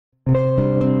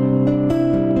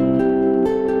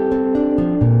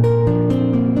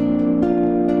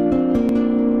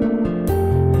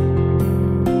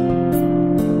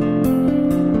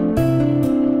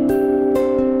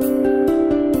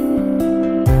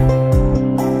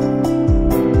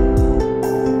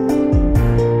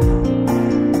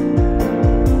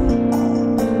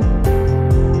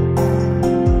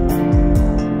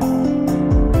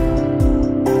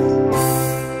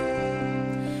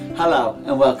Hello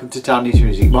and welcome to Tony's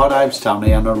Music. My name's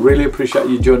Tony and I really appreciate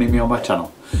you joining me on my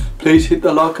channel. Please hit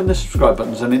the like and the subscribe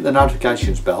buttons and hit the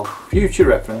notifications bell for future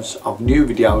reference of new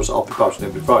videos I'll be posting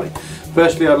every Friday.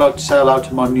 Firstly, I'd like to say hello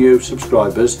to my new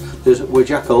subscribers. There's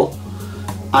Wajackal,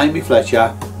 Amy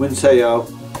Fletcher, Winseo,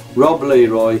 Rob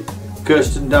Leroy,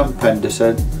 Kirsten Dan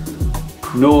Penderson,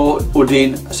 Noor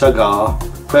Uddin Sagar,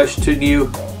 Fresh to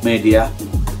New Media,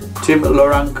 Tim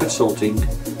Loran Consulting,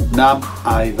 Nam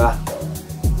Iva,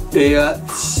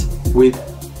 Earths with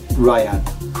Ryan.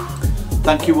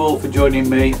 Thank you all for joining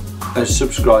me as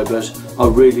subscribers. I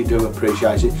really do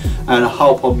appreciate it, and I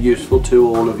hope I'm useful to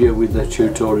all of you with the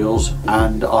tutorials,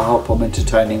 and I hope I'm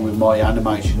entertaining with my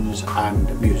animations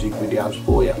and music videos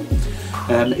for you.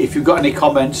 If you've got any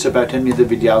comments about any of the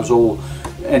videos or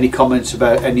any comments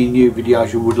about any new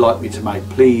videos you would like me to make,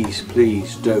 please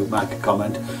do make a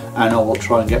comment and I will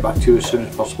try and get back to you as soon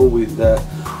as possible with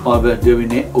either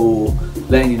doing it or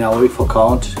letting you know if I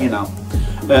can't, you know.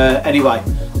 Anyway,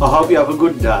 I hope you have a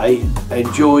good day,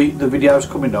 enjoy the videos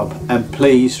coming up, and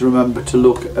please remember to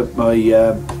look at my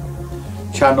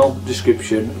channel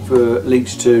description for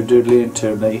links to Doodly and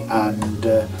Toonly and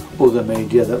other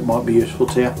media that might be useful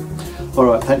to you.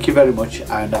 Alright, thank you very much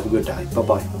and have a good day. Bye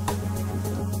bye.